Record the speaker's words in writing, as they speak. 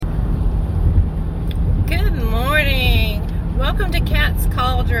Welcome to Cat's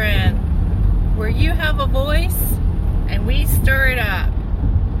Cauldron, where you have a voice and we stir it up.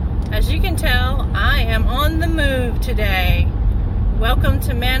 As you can tell, I am on the move today. Welcome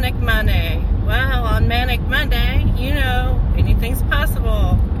to Manic Monday. Well, on Manic Monday, you know, anything's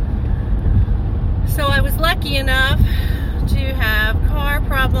possible. So I was lucky enough to have car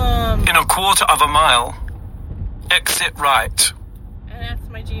problems. In a quarter of a mile, exit right. And that's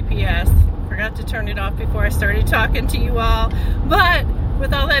my GPS. Forgot to turn it off before I started talking to you all. But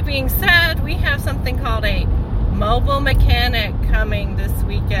with all that being said, we have something called a mobile mechanic coming this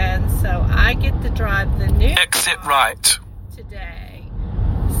weekend. So I get to drive the new exit right today.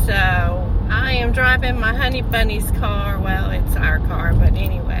 So I am driving my honey bunny's car. Well, it's our car, but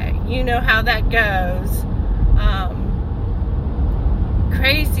anyway, you know how that goes.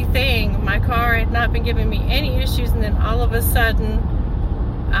 Crazy thing, my car had not been giving me any issues, and then all of a sudden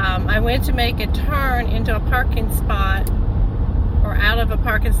I went to make a turn into a parking spot or out of a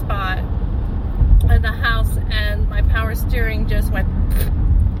parking spot at the house, and my power steering just went.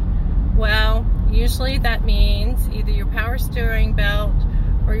 Well, usually that means either your power steering belt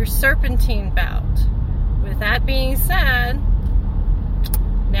or your serpentine belt. With that being said,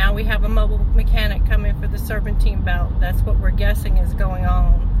 now we have a mobile mechanic coming for the serpentine belt. That's what we're guessing is going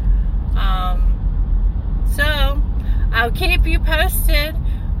on. So I'll keep you posted.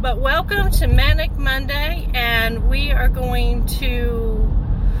 But welcome to Manic Monday, and we are going to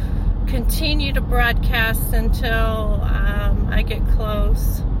continue to broadcast until I get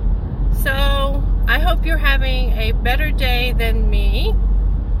close. So I hope you're having a better day than me.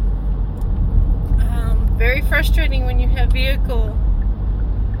 Very frustrating when you have vehicle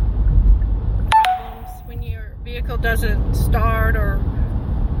problems, when your vehicle doesn't start, or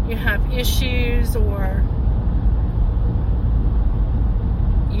you have issues, or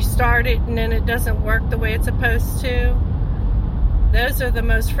you start it and then it doesn't work the way it's supposed to. Those are the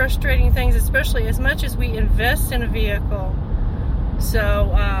most frustrating things, especially as much as we invest in a vehicle. So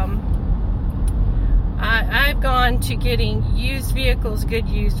I've gone to getting used vehicles, good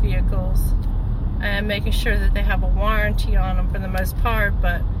used vehicles, and making sure that they have a warranty on them for the most part.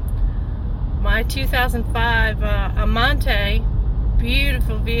 But my 2005 Amante,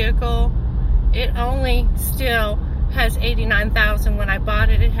 beautiful vehicle, it only still has 89,000. When I bought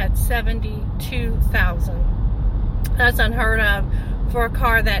it, it had 72,000. That's unheard of for a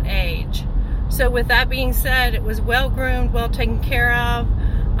car that age. So with that being said, it was well groomed, well taken care of.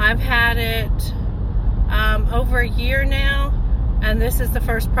 I've had it over a year now, and this is the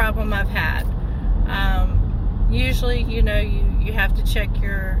first problem I've had. Usually, you know, you have to check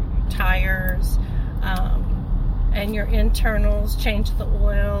your tires and your internals, change the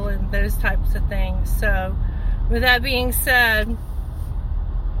oil and those types of things. So with that being said,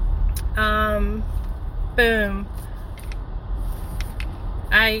 boom.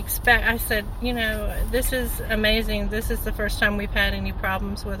 I said, you know, this is amazing. This is the first time we've had any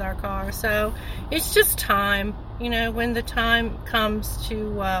problems with our car. So it's just time, you know, when the time comes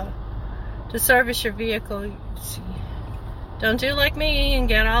to service your vehicle, don't do like me and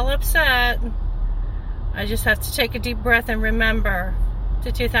get all upset. I just have to take a deep breath and remember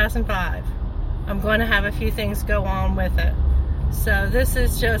to 2005. I'm going to have a few things go on with it. So this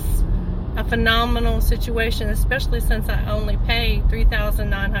is just a phenomenal situation, especially since I only paid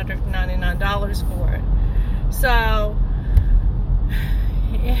 $3,999 for it. So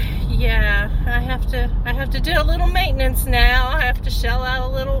yeah, I have to do a little maintenance now. I have to shell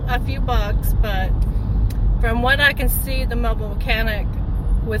out a few bucks, but from what I can see, the mobile mechanic,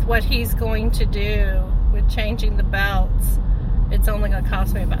 with what he's going to do with changing the belts, it's only going to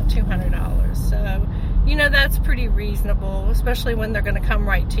cost me about $200. So, you know, that's pretty reasonable, especially when they're going to come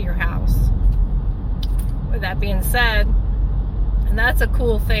right to your house. With that being said, and that's a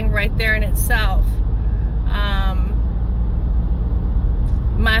cool thing right there in itself.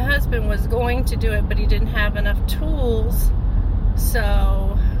 My husband was going to do it, but he didn't have enough tools.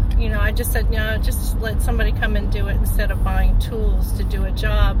 So, you know, I just said, no, just let somebody come and do it instead of buying tools to do a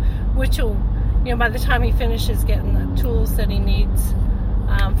job, which will, you know, by the time he finishes getting the tools that he needs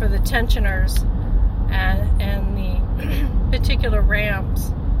for the tensioners and the particular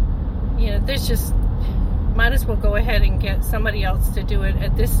ramps, you know, there's just, might as well go ahead and get somebody else to do it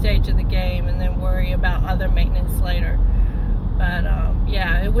at this stage of the game and then worry about other maintenance later. But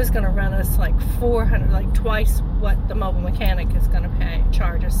yeah, it was going to run us like $400, like twice what the mobile mechanic is going to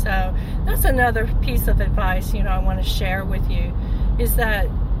charge us. So that's another piece of advice, you know, I want to share with you, is that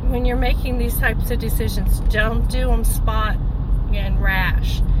when you're making these types of decisions, don't do them spot and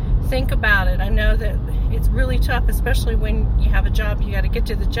rash. Think about it. I know that it's really tough, especially when you have a job, you got to get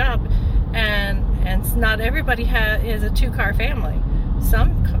to the job and not everybody is a 2-car family.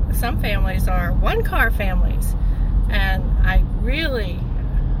 Some families are 1-car families, and I really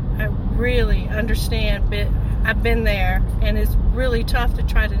understand. I've been there, and it's really tough to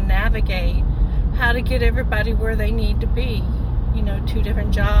try to navigate how to get everybody where they need to be. 2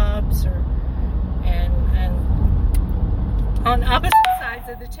 different jobs, and on opposite sides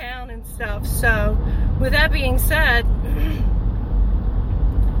of the town and stuff. So, with that being said,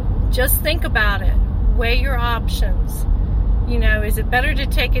 just think about it. Weigh your options. Is it better to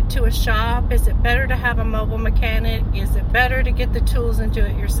take it to a shop? Is it better to have a mobile mechanic? Is it better to get the tools and do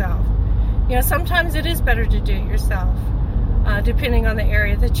it yourself? Sometimes it is better to do it yourself, depending on the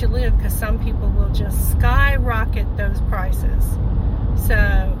area that you live, because some people will just skyrocket those prices.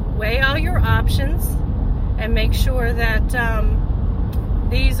 So weigh all your options and make sure that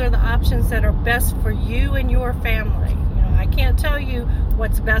these are the options that are best for you and your family. I can't tell you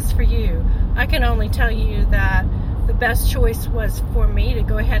what's best for you. I can only tell you that the best choice was for me to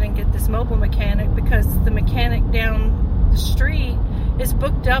go ahead and get this mobile mechanic, because the mechanic down the street is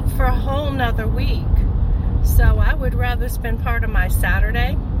booked up for a whole nother week. So I would rather spend part of my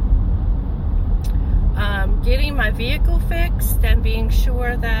Saturday getting my vehicle fixed and being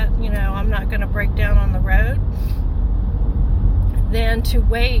sure that I'm not going to break down on the road, than to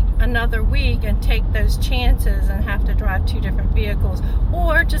wait another week and take those chances and have to drive 2 different vehicles,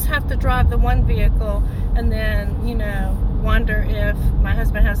 or just have to drive the one vehicle and then wonder if my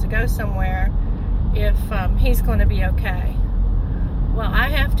husband has to go somewhere, if he's going to be okay. Well, I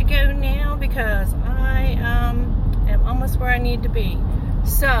have to go now because I am almost where I need to be.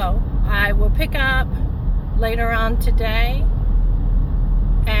 So I will pick up later on today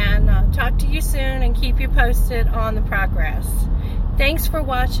and talk to you soon and keep you posted on the progress. Thanks for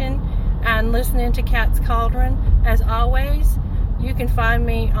watching and listening to Cat's Cauldron. As always, you can find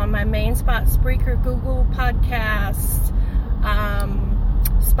me on my main spot, Spreaker, Google Podcasts,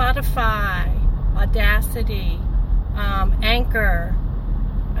 Spotify, Audacity, Anchor,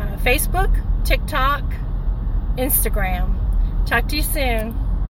 Facebook, TikTok, Instagram. Talk to you soon.